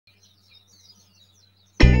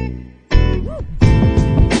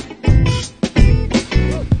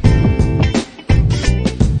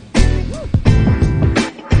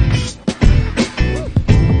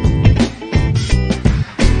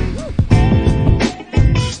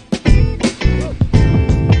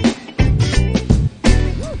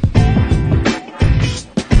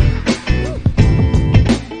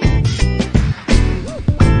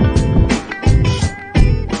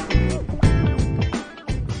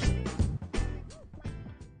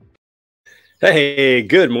Hey,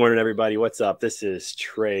 good morning, everybody. What's up? This is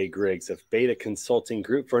Trey Griggs of Beta Consulting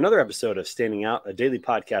Group for another episode of Standing Out, a daily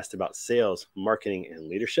podcast about sales, marketing, and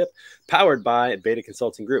leadership, powered by Beta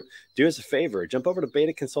Consulting Group. Do us a favor, jump over to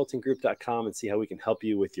betaconsultinggroup.com and see how we can help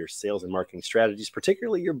you with your sales and marketing strategies,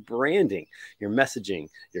 particularly your branding, your messaging,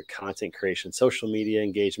 your content creation, social media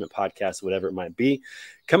engagement, podcasts, whatever it might be.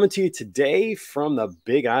 Coming to you today from the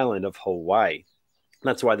Big Island of Hawaii.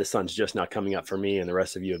 That's why the sun's just not coming up for me, and the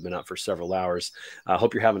rest of you have been up for several hours. I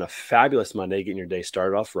hope you're having a fabulous Monday, getting your day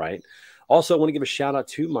started off right. Also, I want to give a shout out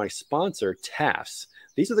to my sponsor, TAFS.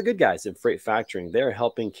 These are the good guys in freight factoring. They're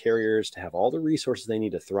helping carriers to have all the resources they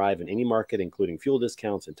need to thrive in any market, including fuel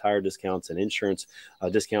discounts and tire discounts and insurance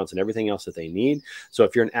discounts and everything else that they need. So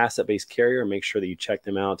if you're an asset-based carrier, make sure that you check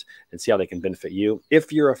them out and see how they can benefit you.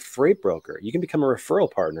 If you're a freight broker, you can become a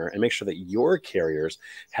referral partner and make sure that your carriers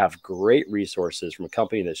have great resources from a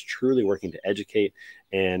company that's truly working to educate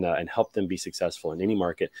and help them be successful in any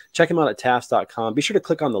market. Check them out at tafs.com. Be sure to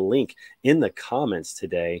click on the link in the comments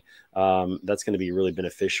today. That's going to be really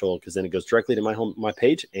beneficial because then it goes directly to my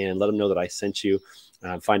page, and let them know that I sent you.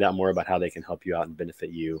 Find out more about how they can help you out and benefit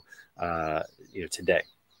you, today.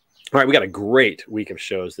 All right, we got a great week of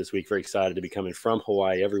shows this week. Very excited to be coming from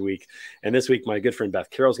Hawaii every week. And this week, my good friend Beth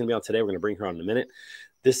Carroll is going to be on today. We're going to bring her on in a minute.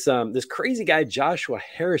 This crazy guy, Joshua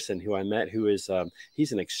Harrison, who I met, who is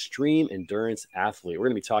he's an extreme endurance athlete. We're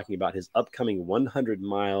going to be talking about his upcoming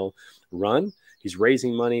 100-mile run. He's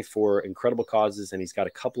raising money for incredible causes, and he's got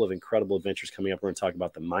a couple of incredible adventures coming up. We're going to talk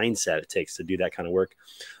about the mindset it takes to do that kind of work.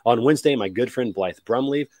 On Wednesday, my good friend Blythe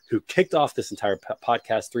Brumleve, who kicked off this entire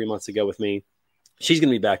podcast 3 months ago with me, she's going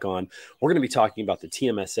to be back on. We're going to be talking about the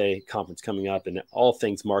TMSA conference coming up and all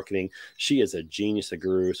things marketing. She is a genius, a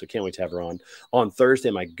guru, so can't wait to have her on. On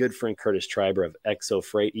Thursday, my good friend Curtis Triber of EXO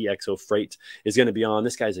Freight is going to be on.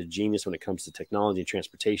 This guy's a genius when it comes to technology and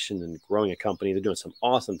transportation and growing a company. They're doing some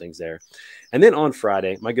awesome things there. And then on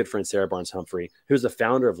Friday, my good friend Sarah Barnes-Humphrey, who's the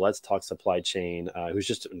founder of Let's Talk Supply Chain, who's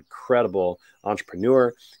just an incredible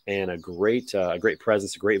entrepreneur and a great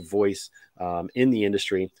presence, a great voice in the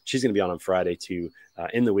industry. She's going to be on Friday too,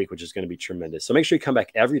 in the week, which is going to be tremendous. So make sure you come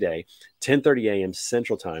back every day, 10:30 a.m.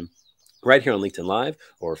 Central Time, right here on LinkedIn Live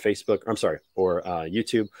or Facebook, or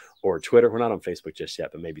YouTube or Twitter. We're not on Facebook just yet,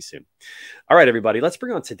 but maybe soon. All right, everybody, let's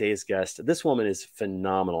bring on today's guest. This woman is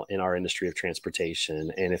phenomenal in our industry of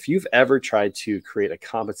transportation. And if you've ever tried to create a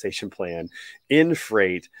compensation plan in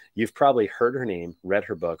freight, you've probably heard her name, read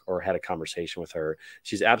her book, or had a conversation with her.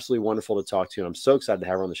 She's absolutely wonderful to talk to. And I'm so excited to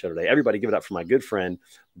have her on the show today. Everybody give it up for my good friend,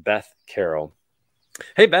 Beth Carroll.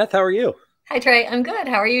 Hey, Beth, how are you? Hi, Trey. I'm good.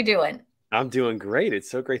 How are you doing? I'm doing great. It's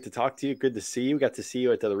so great to talk to you. Good to see you. We got to see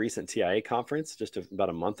you at the recent TIA conference just about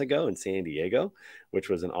a month ago in San Diego, which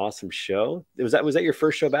was an awesome show. Was that your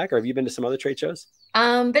first show back, or have you been to some other trade shows?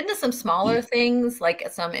 Been to some smaller things, like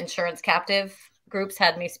some insurance captive groups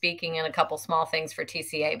had me speaking in a couple small things for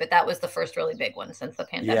TCA, but that was the first really big one since the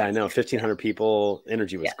pandemic. Yeah, I know. 1,500 people.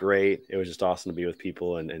 Energy was great. It was just awesome to be with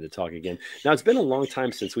people and to talk again. Now, it's been a long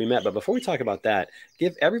time since we met, but before we talk about that,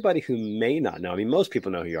 give everybody who may not know, I mean, most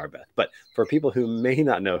people know who you are, Beth, but for people who may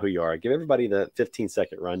not know who you are, give everybody the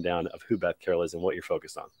 15-second rundown of who Beth Carroll is and what you're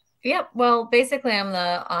focused on. Yep. Well, basically, I'm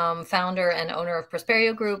the founder and owner of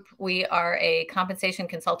Prosperio Group. We are a compensation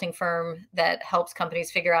consulting firm that helps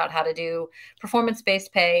companies figure out how to do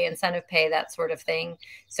performance-based pay, incentive pay, that sort of thing.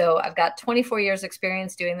 So I've got 24 years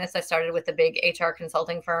experience doing this. I started with a big HR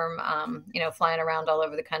consulting firm, flying around all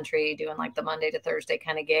over the country, doing like the Monday to Thursday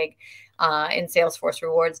kind of gig in Salesforce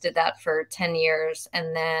Rewards. Did that for 10 years.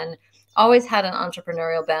 And then always had an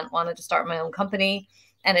entrepreneurial bent, wanted to start my own company.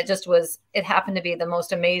 And it happened to be the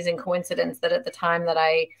most amazing coincidence that at the time that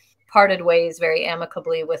I parted ways very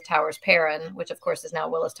amicably with Towers Perrin, which of course is now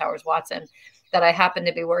Willis Towers Watson, that I happened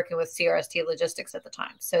to be working with CRST Logistics at the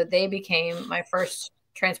time. So they became my first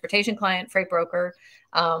transportation client, freight broker.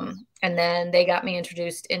 And then they got me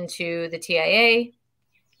introduced into the TIA.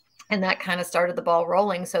 And that kind of started the ball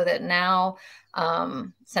rolling, so that now,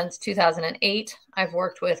 since 2008, I've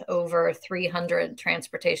worked with over 300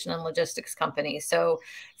 transportation and logistics companies. So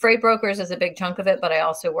freight brokers is a big chunk of it, but I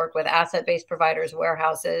also work with asset-based providers,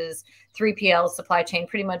 warehouses, 3PL, supply chain,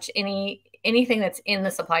 pretty much anything that's in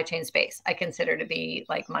the supply chain space, I consider to be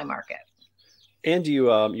like my market. And you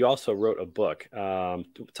also wrote a book.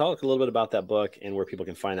 Talk a little bit about that book and where people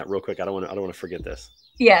can find that real quick. I don't want to forget this.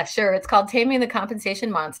 Yeah, sure. It's called Taming the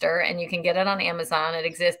Compensation Monster, and you can get it on Amazon. It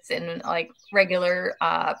exists in like regular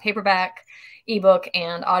paperback, ebook,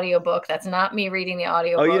 and audiobook. That's not me reading the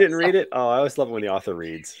audiobook. Oh, you didn't read it? Oh, I always love it when the author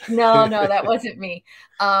reads. No, that wasn't me.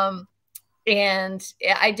 And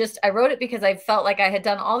I wrote it because I felt like I had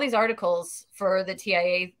done all these articles for the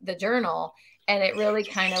TIA, the journal, and it really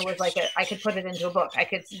kind of was like I could put it into a book. I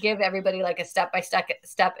could give everybody like a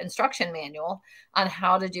step-by-step instruction manual on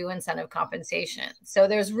how to do incentive compensation. So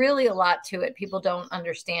there's really a lot to it. People don't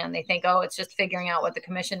understand. They think, oh, it's just figuring out what the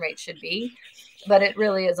commission rate should be, but it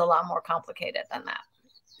really is a lot more complicated than that.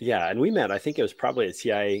 Yeah. And we met, I think it was probably at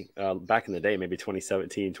TIA back in the day, maybe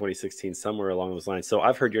 2017, 2016, somewhere along those lines. So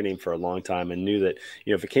I've heard your name for a long time and knew that,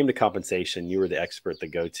 if it came to compensation, you were the expert, the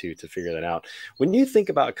go-to to figure that out. When you think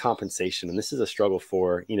about compensation, and this is a struggle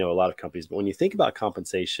for, a lot of companies, but when you think about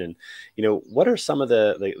compensation, what are some of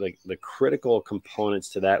the critical components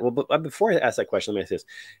to that? Well, but before I ask that question, let me ask this.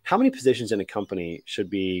 How many positions in a company should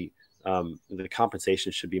be the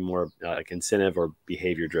compensation should be more like incentive or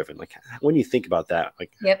behavior driven? Like when you think about that,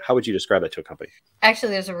 like how would you describe that to a company?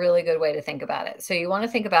 Actually, there's a really good way to think about it. So you want to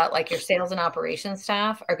think about like your sales and operations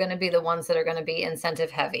staff are going to be the ones that are going to be incentive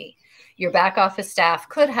heavy. Your back office staff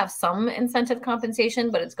could have some incentive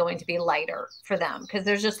compensation, but it's going to be lighter for them because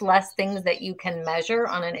there's just less things that you can measure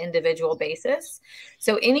on an individual basis.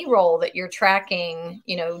 So any role that you're tracking,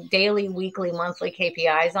 daily, weekly, monthly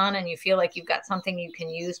KPIs on, and you feel like you've got something you can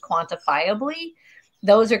use quantifiably,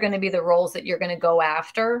 those are going to be the roles that you're going to go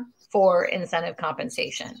after for incentive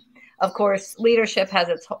compensation. Of course, leadership has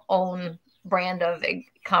its own brand of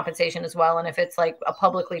compensation as well. And if it's like a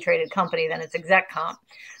publicly traded company, then it's exec comp,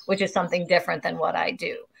 which is something different than what I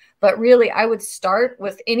do. But really, I would start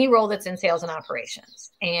with any role that's in sales and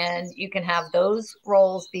operations. And you can have those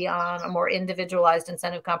roles be on a more individualized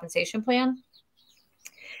incentive compensation plan.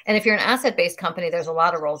 And if you're an asset-based company, there's a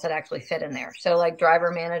lot of roles that actually fit in there. So like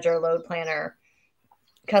driver manager, load planner,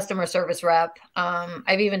 customer service rep.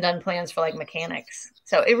 I've even done plans for like mechanics.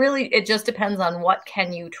 So it just depends on what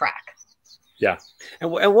can you track. Yeah.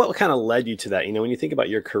 And what kind of led you to that? When you think about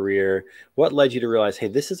your career, what led you to realize, hey,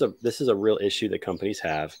 this is a real issue that companies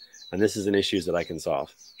have, and this is an issue that I can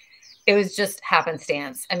solve? It was just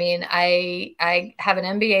happenstance. I mean, I have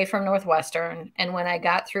an MBA from Northwestern. And when I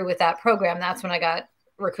got through with that program, that's when I got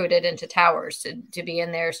recruited into Towers to be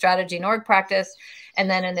in their strategy and org practice, and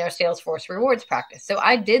then in their Salesforce rewards practice. So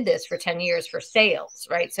I did this for 10 years for sales,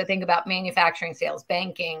 right? So think about manufacturing sales,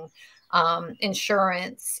 banking,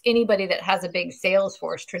 insurance, anybody that has a big sales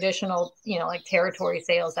force, traditional, like territory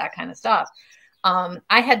sales, that kind of stuff.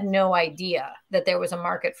 I had no idea that there was a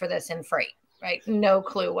market for this in freight, right? No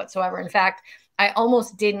clue whatsoever. In fact, I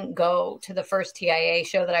almost didn't go to the first TIA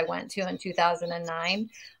show that I went to in 2009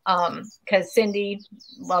 because Cindy,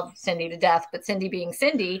 loved Cindy to death, but Cindy being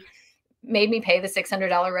Cindy, made me pay the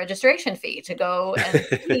 $600 registration fee to go and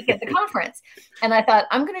speak at the conference. And I thought,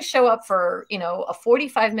 I'm going to show up for, a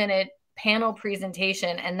 45-minute panel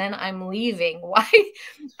presentation and then I'm leaving. Why?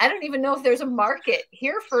 I don't even know if there's a market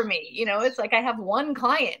here for me. It's like I have one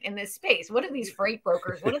client in this space. What are these freight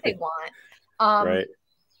brokers? What do they want? Right.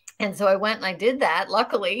 And so I went and I did that.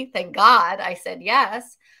 Luckily, thank God, I said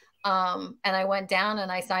yes. And I went down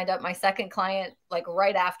and I signed up my second client, like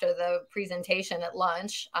right after the presentation at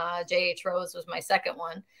lunch. J.H. Rose was my second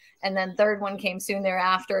one. And then third one came soon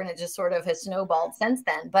thereafter. And it just sort of has snowballed since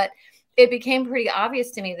then. But it became pretty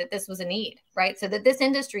obvious to me that this was a need, right? So that this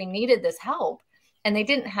industry needed this help. And they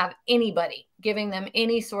didn't have anybody giving them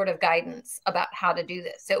any sort of guidance about how to do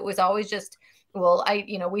this. So it was always just, well,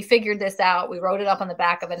 we figured this out. We wrote it up on the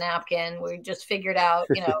back of a napkin. We just figured out,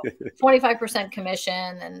 25%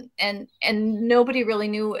 commission and nobody really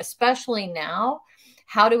knew, especially now,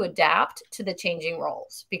 how to adapt to the changing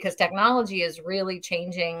roles because technology is really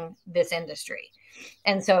changing this industry.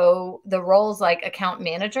 And so the roles like account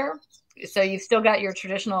manager, so you've still got your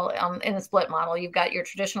traditional in the split model, you've got your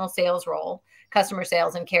traditional sales role, customer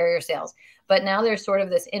sales and carrier sales. But now there's sort of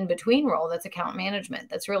this in-between role that's account management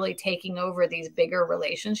that's really taking over these bigger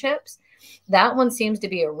relationships. That one seems to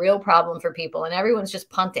be a real problem for people and everyone's just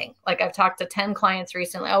punting. Like I've talked to 10 clients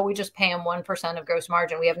recently. Oh, we just pay them 1% of gross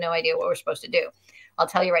margin. We have no idea what we're supposed to do. I'll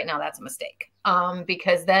tell you right now, that's a mistake.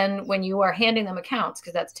 Because then when you are handing them accounts,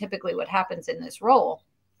 because that's typically what happens in this role,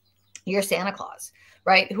 you're Santa Claus,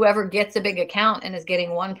 right? Whoever gets a big account and is getting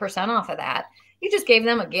 1% off of that, you just gave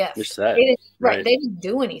them a gift. You're set. Right. They didn't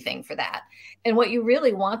do anything for that. And what you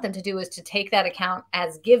really want them to do is to take that account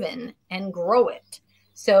as given and grow it.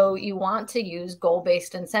 So you want to use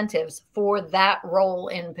goal-based incentives for that role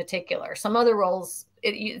in particular. Some other roles,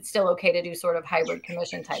 it's still okay to do sort of hybrid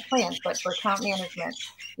commission type plans, but for account management,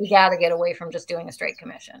 you got to get away from just doing a straight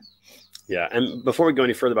commission. Yeah. And before we go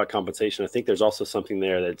any further about compensation, I think there's also something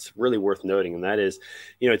there that's really worth noting. And that is,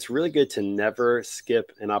 it's really good to never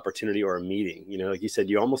skip an opportunity or a meeting. Like you said,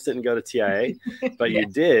 you almost didn't go to TIA, but Yeah. you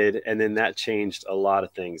did. And then that changed a lot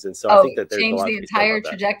of things. And so I Oh, think that there's a changed lot the to be said entire about that.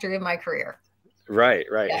 trajectory of my career. Right.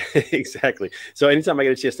 Yeah. Exactly. So anytime I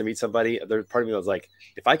get a chance to meet somebody, there's part of me that's like,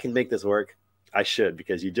 if I can make this work, I should,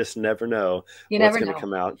 because you just never know You what's never going to know.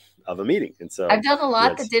 come out of a meeting. And so, I've done a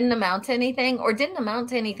lot that it's, didn't amount to anything or didn't amount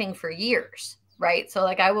to anything for years, right? So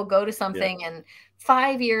like I will go to yeah. something and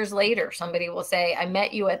 5 years later, somebody will say, I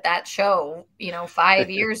met you at that show, 5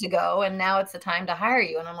 years ago, and now it's the time to hire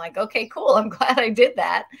you. And I'm like, okay, cool. I'm glad I did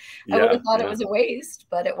that. I would have thought it Yeah. was a waste,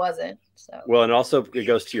 but it wasn't. So Well, and also it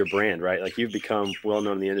goes to your brand, right? Like you've become well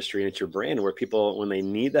known in the industry, and it's your brand where people, when they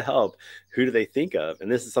need the help, who do they think of?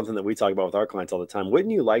 And this is something that we talk about with our clients all the time.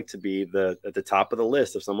 Wouldn't you like to be at the top of the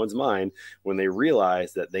list of someone's mind when they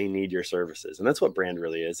realize that they need your services? And that's what brand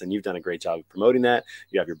really is. And you've done a great job of promoting that.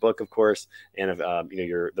 You have your book, of course, and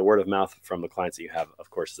the word of mouth from the clients that you have, of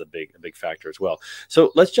course, is a big factor as well.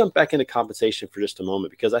 So let's jump back into compensation for just a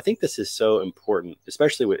moment, because I think this is so important,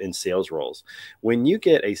 especially within sales roles. When you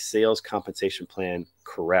get a sales compensation plan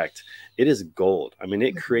correct, it is gold. I mean,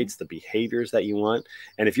 it creates the behaviors that you want.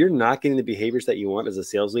 And if you're not getting the behaviors that you want as a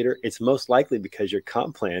sales leader, it's most likely because your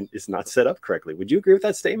comp plan is not set up correctly. Would you agree with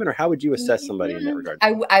that statement, or how would you assess somebody in that regard?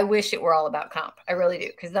 I wish it were all about comp. I really do,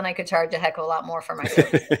 because then I could charge a heck of a lot more for my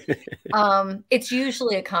service. It's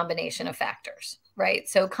usually a combination of factors, right?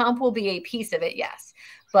 So comp will be a piece of it, yes.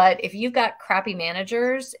 But if you've got crappy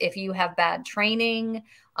managers, if you have bad training,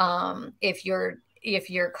 if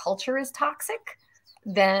your culture is toxic,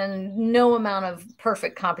 then no amount of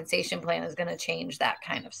perfect compensation plan is going to change that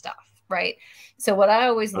kind of stuff, right? So what I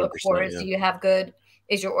always look for is, yeah. do you have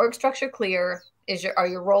is your org structure clear? Are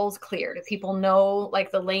your roles clear? Do people know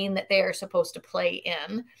like the lane that they are supposed to play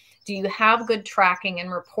in? Do you have good tracking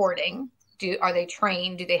and reporting? Are they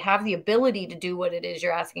trained? Do they have the ability to do what it is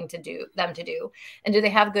you're asking them to do? And do they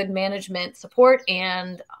have good management support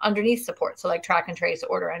and underneath support? So like track and trace,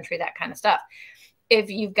 order entry, that kind of stuff. If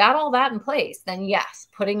you've got all that in place, then yes,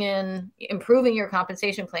 improving your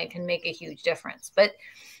compensation plan can make a huge difference. But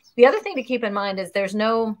the other thing to keep in mind is there's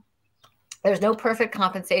no perfect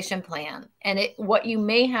compensation plan. And what you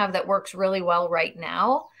may have that works really well right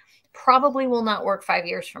now probably will not work 5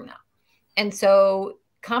 years from now. And so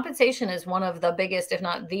compensation is one of the biggest, if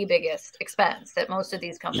not the biggest expense that most of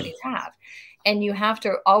these companies have. And you have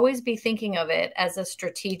to always be thinking of it as a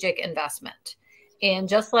strategic investment. And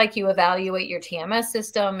just like you evaluate your TMS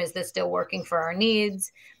system, is this still working for our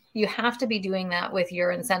needs? You have to be doing that with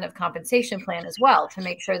your incentive compensation plan as well, to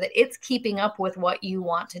make sure that it's keeping up with what you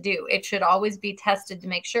want to do. It should always be tested to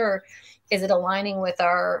make sure, is it aligning with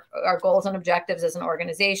our goals and objectives as an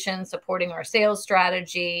organization, supporting our sales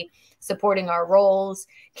strategy, supporting our roles,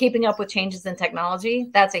 keeping up with changes in technology.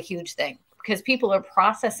 That's a huge thing, because people are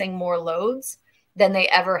processing more loads than they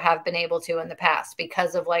ever have been able to in the past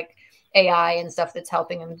because of like AI and stuff that's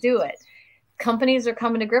helping them do it. Companies are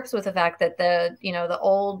coming to grips with the fact that the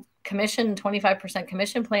old commission, 25%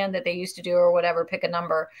 commission plan that they used to do, or whatever, pick a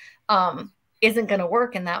number, isn't going to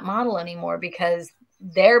work in that model anymore, because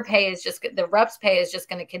the reps pay is just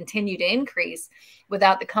going to continue to increase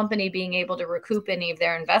without the company being able to recoup any of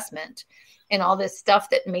their investment. And all this stuff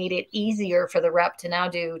that made it easier for the rep to now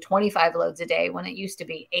do 25 loads a day when it used to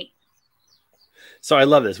be 8. So I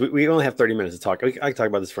love this. We only have 30 minutes to talk. I can talk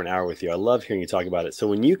about this for an hour with you. I love hearing you talk about it. So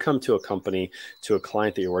when you come to a company, to a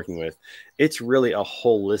client that you're working with, it's really a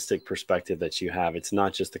holistic perspective that you have. It's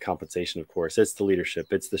not just the compensation, of course. It's the leadership.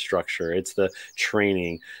 It's the structure. It's the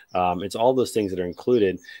training. It's all those things that are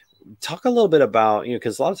included. Talk a little bit about,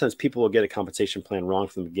 because a lot of times people will get a compensation plan wrong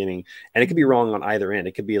from the beginning, and it could be wrong on either end.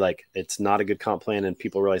 It could be like, it's not a good comp plan and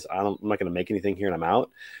people realize, I'm not going to make anything here and I'm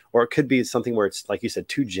out. Or it could be something where it's, like you said,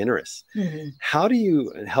 too generous. Mm-hmm. How do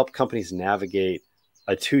you help companies navigate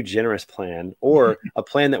a too generous plan, or a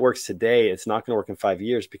plan that works today, it's not going to work in 5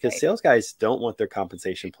 years? Because sales guys don't want their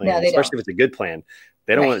compensation plan, especially if it's a good plan.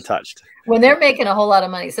 They don't want it touched. When they're making a whole lot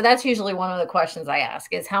of money. So that's usually one of the questions I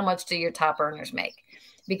ask is, how much do your top earners make?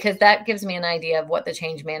 Because that gives me an idea of what the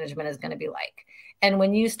change management is going to be like. And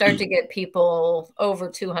when you start to get people over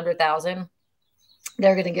 200,000,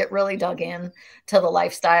 they're going to get really dug in to the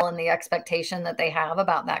lifestyle and the expectation that they have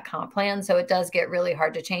about that comp plan. So it does get really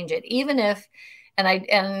hard to change it, even if,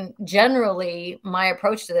 and generally my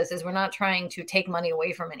approach to this is, we're not trying to take money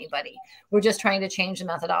away from anybody. We're just trying to change the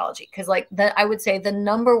methodology. Because I would say the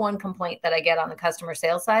number one complaint that I get on the customer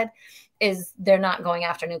sales side is they're not going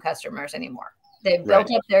after new customers anymore. They've Right.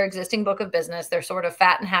 built up their existing book of business. They're sort of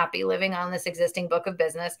fat and happy living on this existing book of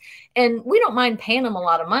business. And we don't mind paying them a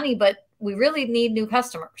lot of money, but we really need new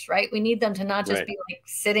customers, right? We need them to not just Right. be like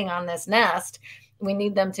sitting on this nest. We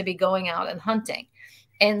need them to be going out and hunting.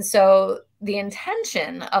 And so the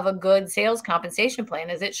intention of a good sales compensation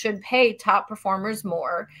plan is it should pay top performers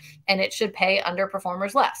more and it should pay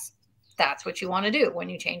underperformers less. That's what you want to do when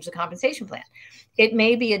you change the compensation plan. It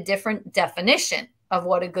may be a different definition of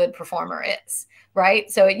what a good performer is, right?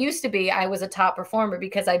 So it used to be I was a top performer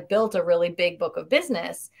because I built a really big book of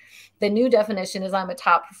business. The new definition is I'm a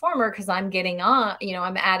top performer because I'm getting on,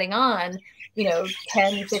 I'm adding on,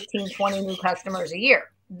 10, 15, 20 new customers a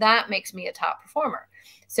year. That makes me a top performer.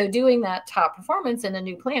 So doing that top performance in a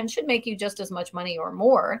new plan should make you just as much money or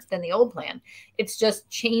more than the old plan. It's just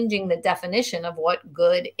changing the definition of what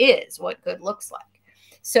good is, what good looks like.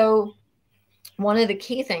 So one of the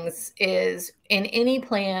key things is in any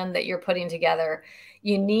plan that you're putting together,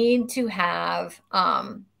 you need to have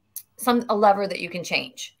a lever that you can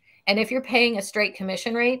change. And if you're paying a straight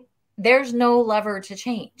commission rate, there's no lever to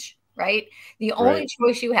change, right? The only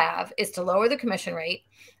choice you have is to lower the commission rate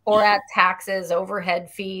or add taxes, overhead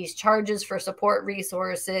fees, charges for support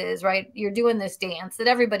resources, right? You're doing this dance that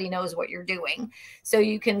everybody knows what you're doing. So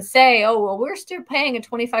you can say, oh, well, we're still paying a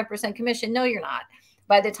 25% commission. No, you're not.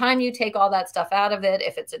 By the time you take all that stuff out of it,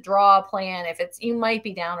 if it's a draw plan, you might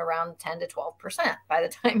be down around 10 to 12% by the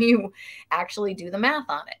time you actually do the math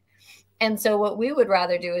on it. And so what we would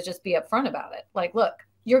rather do is just be upfront about it. Like, look,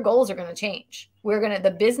 your goals are going to change.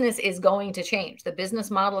 The business is going to change. The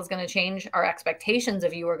business model is going to change. Our expectations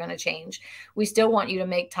of you are going to change. We still want you to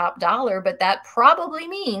make top dollar, but that probably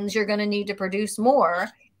means you're going to need to produce more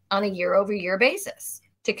on a year-over-year basis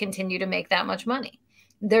to continue to make that much money.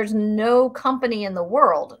 There's no company in the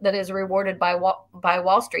world that is rewarded by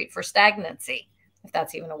Wall Street for stagnancy, if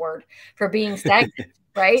that's even a word, for being stagnant,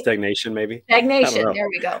 right? Stagnation, maybe. Stagnation. There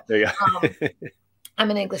we go. There you go. I'm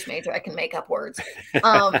an English major. I can make up words.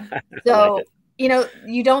 So,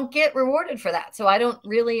 you don't get rewarded for that. So I don't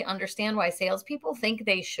really understand why salespeople think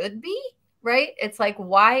they should be, right? It's like,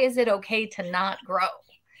 why is it okay to not grow?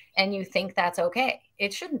 And you think that's okay.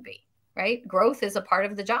 It shouldn't be, right? Growth is a part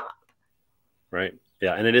of the job. Right.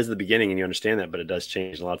 Yeah. And it is the beginning and you understand that, but it does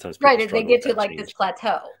change. A lot of times right. They get to like this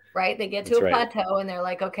plateau, right? They get to a right. plateau and they're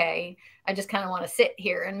like, okay, I just kind of want to sit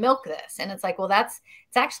here and milk this. And it's like, well, it's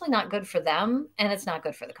actually not good for them and it's not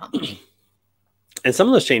good for the company. And some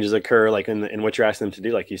of those changes occur like in what you're asking them to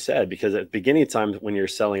do, like you said, because at the beginning of time when you're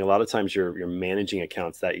selling, a lot of times you're managing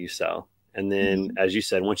accounts that you sell. And then, as you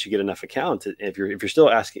said, once you get enough accounts, if you're still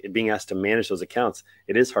being asked to manage those accounts,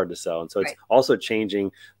 it is hard to sell. And so it's also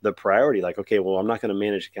changing the priority. Like, okay, well, I'm not going to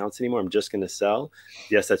manage accounts anymore. I'm just going to sell.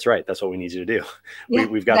 Yes, that's right. That's what we need you to do. Yeah,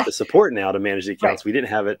 we've got the support now to manage the accounts. We didn't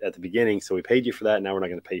have it at the beginning, so we paid you for that. Now we're not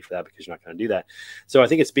going to pay you for that because you're not going to do that. So I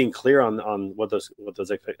think it's being clear on what those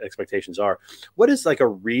expectations are. What is like a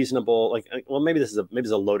reasonable, well, maybe this is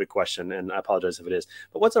a loaded question, and I apologize if it is,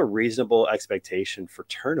 but what's a reasonable expectation for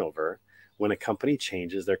turnover when a company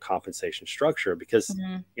changes their compensation structure? Because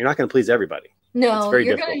you're not going to please everybody. No,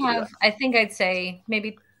 you're going to have, I think I'd say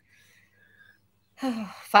maybe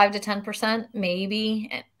 5 to 10%, maybe.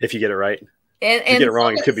 If you get it right. If you get it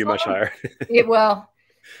wrong, it could be much higher. Well,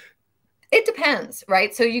 it depends,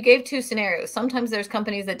 right? So you gave two scenarios. Sometimes there's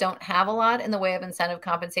companies that don't have a lot in the way of incentive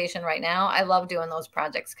compensation right now. I love doing those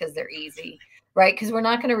projects because they're easy. Right? Because we're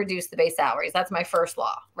not going to reduce the base salaries. That's my first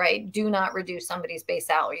law, right? Do not reduce somebody's base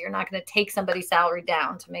salary. You're not going to take somebody's salary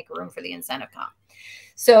down to make room for the incentive comp.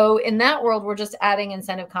 So in that world, we're just adding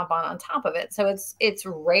incentive comp on top of it. So it's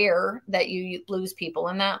rare that you lose people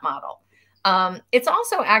in that model. It's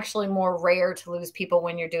also actually more rare to lose people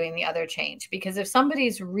when you're doing the other change, because if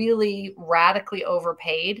somebody's really radically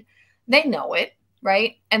overpaid, they know it,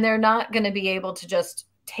 right? And they're not going to be able to just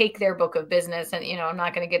take their book of business. And, I'm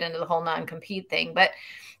not going to get into the whole non-compete thing, but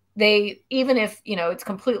even if, it's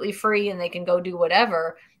completely free and they can go do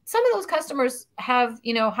whatever, some of those customers have,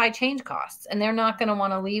 high change costs, and they're not going to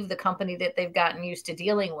want to leave the company that they've gotten used to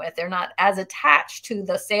dealing with. They're not as attached to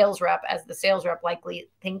the sales rep as the sales rep likely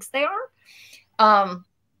thinks they are.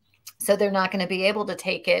 So they're not going to be able to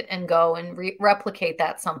take it and go and replicate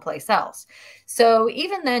that someplace else. So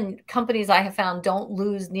even then, companies I have found don't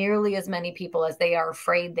lose nearly as many people as they are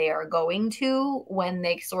afraid they are going to when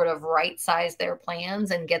they sort of right-size their plans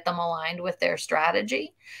and get them aligned with their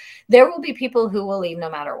strategy. There will be people who will leave no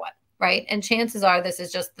matter what, right? And chances are this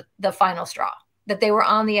is just the final straw, that they were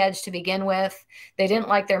on the edge to begin with. They didn't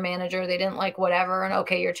like their manager. They didn't like whatever. And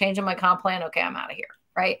okay, you're changing my comp plan. Okay, I'm out of here,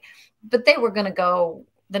 right? But they were going to go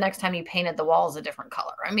the next time you painted the walls a different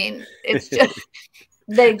color. I mean, it's just,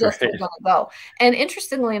 They just are Right. going to go. And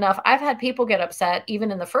interestingly enough, I've had people get upset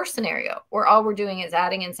even in the first scenario where all we're doing is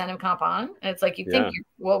adding incentive comp on. And it's like, you think, Yeah.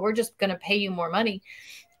 well, we're just going to pay you more money.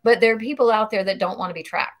 But there are people out there that don't want to be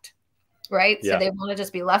tracked, right? So Yeah. they want to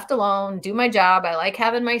just be left alone, do my job. I like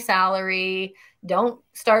having my salary. Don't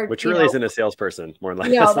start, Which really isn't a salesperson, more than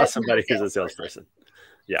like no, that's not that's not a somebody who's a salesperson. salesperson.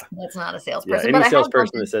 Yeah. That's not a Yeah. salesperson. But Any I have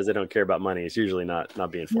salesperson that says they don't care about money is usually not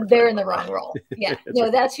being forthright they're in the about wrong that. role. Yeah. That's No,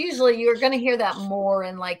 right. that's usually, you're going to hear that more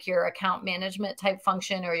in like your account management type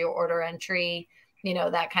function or your order entry,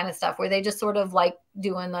 that kind of stuff where they just sort of like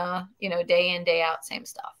doing the, day in, day out, same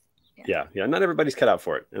stuff. Yeah. Not everybody's cut out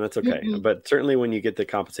for it, and that's okay. Mm-mm. But certainly when you get the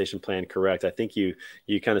compensation plan correct, I think you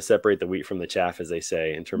kind of separate the wheat from the chaff, as they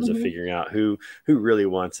say, in terms of figuring out who really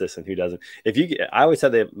wants this and who doesn't. I always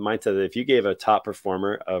had the mindset that if you gave a top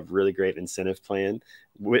performer a really great incentive plan,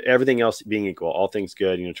 with everything else being equal, all things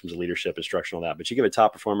good, in terms of leadership and structure and all that, but you give a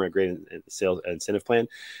top performer a great sales incentive plan,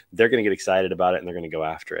 they're going to get excited about it and they're going to go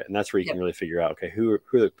after it. And that's where you can really figure out, okay, who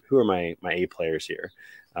are my A players here,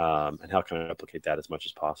 and how can I replicate that as much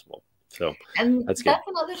as possible. So that's good. That's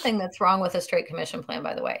another thing that's wrong with a straight commission plan,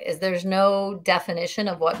 by the way, is there's no definition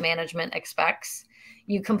of what management expects.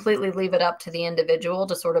 You completely leave it up to the individual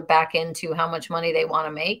to sort of back into how much money they want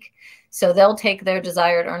to make. So they'll take their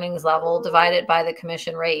desired earnings level, divide it by the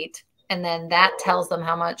commission rate, and then that tells them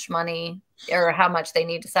how much money or how much they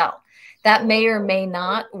need to sell. That may or may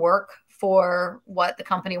not work for what the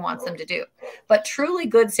company wants them to do. But truly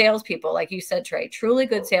good salespeople, like you said, Trey, truly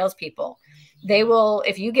good salespeople, they will,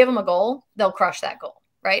 if you give them a goal, they'll crush that goal,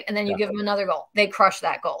 right? And then you give them another goal, they crush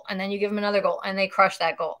that goal. And then you give them another goal and they crush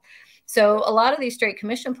that goal. So a lot of these straight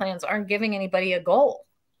commission plans aren't giving anybody a goal,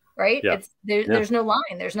 right? Yeah. There's no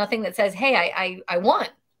line. There's nothing that says, hey, I won.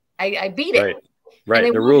 I beat it.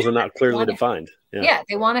 Right. The rules are not clearly defined. Yeah.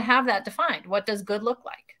 They want to have that defined. What does good look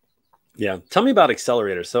like? Yeah. Tell me about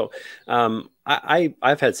accelerators. So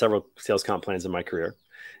I've had several sales comp plans in my career.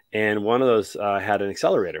 And one of those had an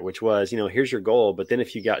accelerator, which was, here's your goal. But then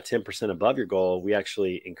if you got 10% above your goal, we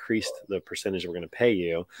actually increased the percentage we're going to pay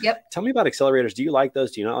you. Yep. Tell me about accelerators. Do you like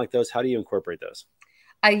those? Do you not like those? How do you incorporate those?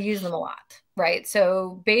 I use them a lot, right?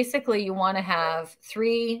 So basically you want to have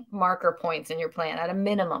 3 marker points in your plan, at a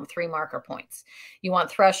minimum 3 marker points. You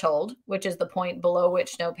want threshold, which is the point below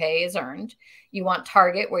which no pay is earned. You want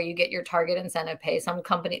target, where you get your target incentive pay.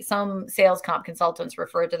 Some sales comp consultants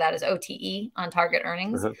refer to that as OTE, on target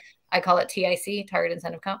earnings. I call it TIC, target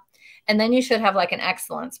incentive comp. And then you should have like an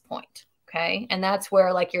excellence point. Okay. And that's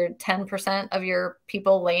where like your 10% of your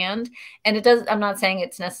people land. And I'm not saying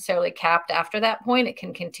it's necessarily capped after that point. It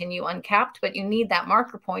can continue uncapped, but you need that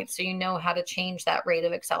marker point so you know how to change that rate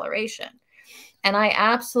of acceleration. And I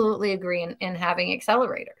absolutely agree in having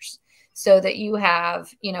accelerators so that you have,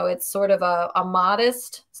 it's sort of a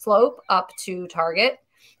modest slope up to target,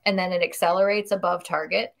 and then it accelerates above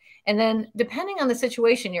target. And then depending on the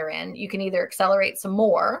situation you're in, you can either accelerate some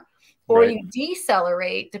more, or you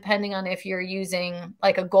decelerate, depending on if you're using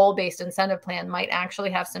like a goal-based incentive plan, might actually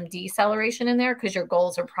have some deceleration in there because your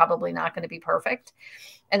goals are probably not going to be perfect.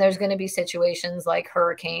 And there's going to be situations like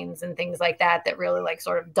hurricanes and things like that that really like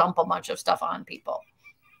sort of dump a bunch of stuff on people.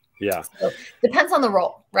 Yeah. So depends on the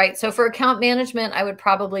role, right? So for account management, I would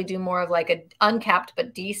probably do more of like an uncapped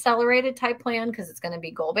but decelerated type plan because it's going to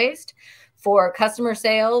be goal-based. For customer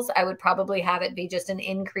sales, I would probably have it be just an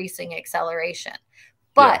increasing acceleration.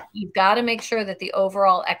 But you've got to make sure that the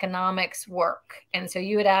overall economics work. And so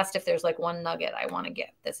you had asked if there's like one nugget I want to give.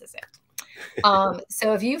 This is it.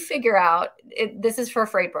 So if you figure out, this is for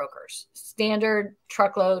freight brokers, standard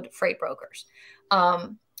truckload freight brokers.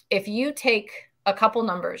 If you take a couple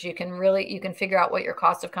numbers, you can figure out what your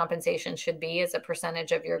cost of compensation should be as a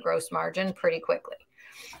percentage of your gross margin pretty quickly.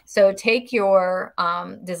 So take your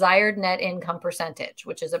desired net income percentage,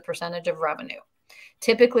 which is a percentage of revenue.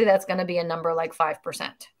 Typically, that's going to be a number like 5%.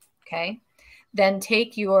 Okay. Then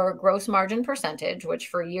take your gross margin percentage, which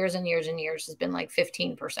for years and years and years has been like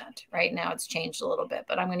 15%. Right now it's changed a little bit,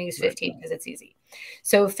 but I'm going to use 15 because it's easy.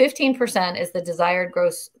 So 15% is the desired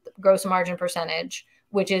gross margin percentage,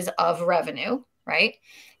 which is of revenue, right?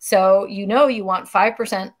 So you want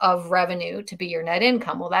 5% of revenue to be your net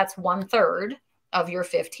income. Well, that's 1/3 of your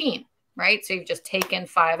 15, right? So you've just taken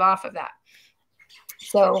 5 off of that.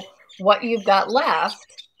 So what you've got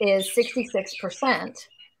left is 66%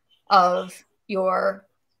 of your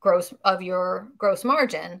gross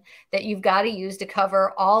margin that you've got to use to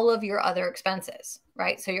cover all of your other expenses,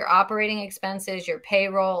 right? So your operating expenses, your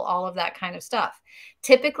payroll, all of that kind of stuff.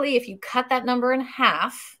 Typically, if you cut that number in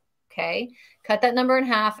half, Okay. Cut that number in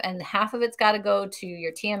half, and half of it's got to go to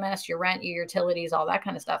your TMS, your rent, your utilities, all that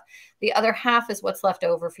kind of stuff. The other half is what's left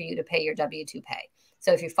over for you to pay your W-2 pay.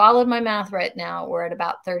 So if you followed my math right now, we're at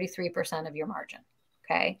about 33% of your margin.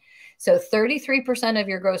 Okay. So 33% of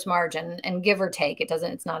your gross margin, and give or take,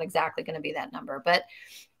 it's not exactly going to be that number, but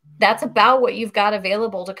that's about what you've got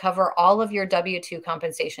available to cover all of your W-2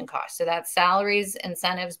 compensation costs. So that's salaries,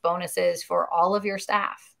 incentives, bonuses for all of your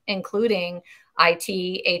staff, including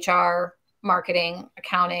IT, HR, marketing,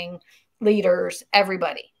 accounting, leaders,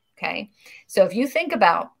 everybody. Okay. So if you think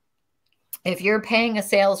about, if you're paying a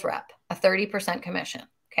sales rep a 30% commission,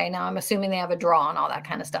 okay, now I'm assuming they have a draw and all that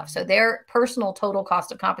kind of stuff. So their personal total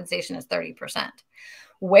cost of compensation is 30%.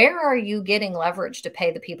 Where are you getting leverage to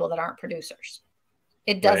pay the people that aren't producers?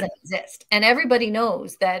 It doesn't exist. And everybody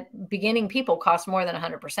knows that beginning people cost more than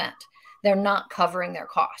 100%. They're not covering their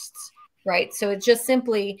costs, right? So it's just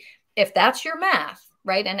simply, if that's your math,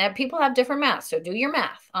 right? And people have different math. So do your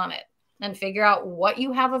math on it and figure out what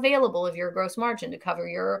you have available of your gross margin to cover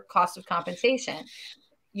your cost of compensation.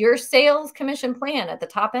 Your sales commission plan at the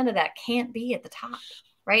top end of that can't be at the top,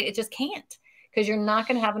 right? It just can't, because you're not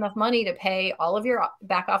going to have enough money to pay all of your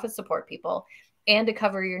back office support people and to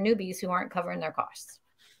cover your newbies who aren't covering their costs.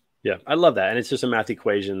 Yeah, I love that. And it's just a math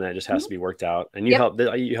equation that just has to be worked out. And you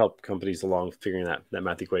help companies along figuring that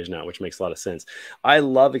math equation out, which makes a lot of sense. I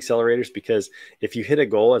love accelerators because if you hit a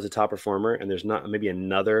goal as a top performer and there's not maybe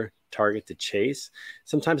another target to chase,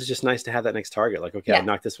 sometimes it's just nice to have that next target. Like, okay, I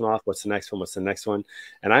knocked this one off. What's the next one? What's the next one?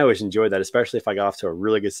 And I always enjoy that, especially if I got off to a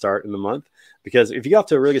really good start in the month. Because if you get off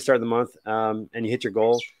to a really good start in the month and you hit your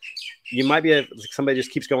goal, you might be somebody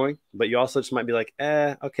just keeps going, but you also just might be like,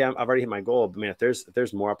 okay, I've already hit my goal. But man, if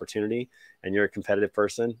there's more opportunity and you're a competitive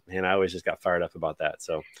person, man, I always just got fired up about that.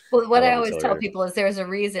 So, well, what I always tell people is there's a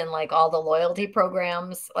reason, like all the loyalty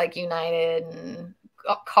programs, like United and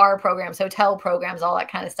car programs, hotel programs, all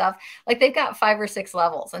that kind of stuff. Like they've got 5 or 6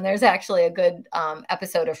 levels. And there's actually a good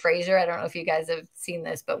episode of Frasier. I don't know if you guys have seen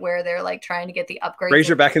this, but where they're like trying to get the upgrades.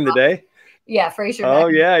 Frasier back in the day? Yeah, Frasier. Oh,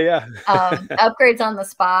 yeah. Upgrades on the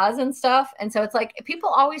spas and stuff. And so it's like people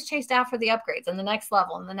always chased after the upgrades and the next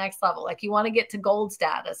level and the next level. Like you want to get to gold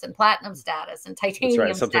status and platinum status and titanium. That's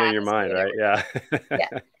right. Something in your mind, right? Yeah.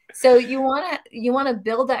 Yeah. So you want to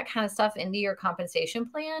build that kind of stuff into your compensation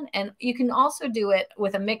plan. And you can also do it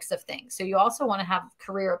with a mix of things. So you also want to have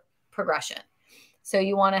career progression. So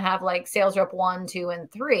you want to have like sales rep 1, 2,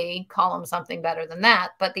 and 3, call them something better than that.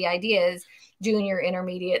 But the idea is junior,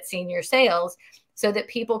 intermediate, senior sales, so that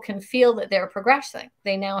people can feel that they're progressing.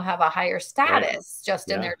 They now have a higher status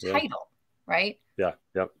just in their title, right? Yeah.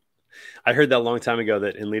 Yep. I heard that a long time ago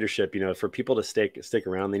that in leadership, for people to stick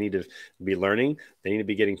around, they need to be learning, they need to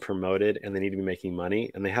be getting promoted, and they need to be making money.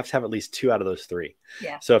 And they have to have at least 2 out of those 3.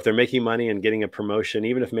 Yeah. So if they're making money and getting a promotion,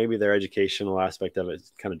 even if maybe their educational aspect of it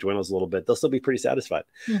kind of dwindles a little bit, they'll still be pretty satisfied.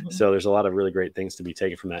 So there's a lot of really great things to be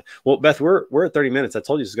taken from that. Well, Beth, we're at 30 minutes. I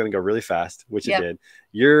told you this is going to go really fast, which it did.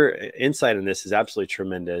 Your insight in this is absolutely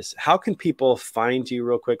tremendous. How can people find you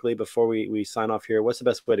real quickly before we sign off here? What's the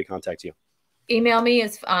best way to contact you? Email me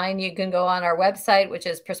is fine. You can go on our website, which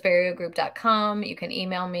is prosperiogroup.com. You can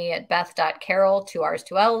email me at beth.carroll, 2 R's,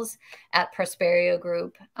 2 L's, at Prosperio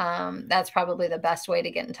Group. That's probably the best way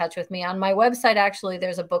to get in touch with me. On my website, actually,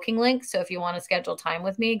 there's a booking link. So if you want to schedule time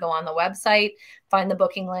with me, go on the website, find the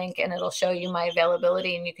booking link, and it'll show you my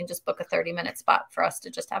availability. And you can just book a 30-minute spot for us to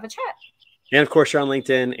just have a chat. And of course, you're on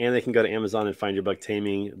LinkedIn, and they can go to Amazon and find your book,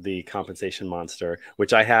 Taming the Compensation Monster,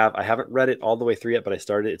 which I have. I haven't read it all the way through yet, but I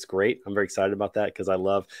started it. It's great. I'm very excited about that because I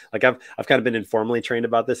love, like I've kind of been informally trained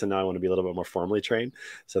about this, and now I want to be a little bit more formally trained.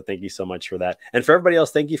 So thank you so much for that. And for everybody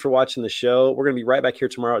else, thank you for watching the show. We're going to be right back here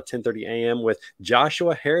tomorrow at 10:30 a.m. with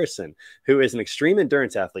Joshua Harrison, who is an extreme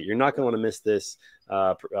endurance athlete. You're not going to want to miss this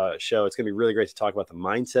show. It's going to be really great to talk about the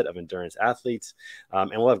mindset of endurance athletes.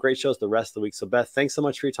 And we'll have great shows the rest of the week. So Beth, thanks so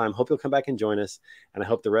much for your time. Hope you'll come back and join us. And I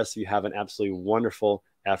hope the rest of you have an absolutely wonderful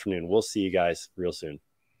afternoon. We'll see you guys real soon.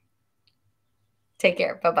 Take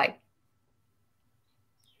care. Bye-bye.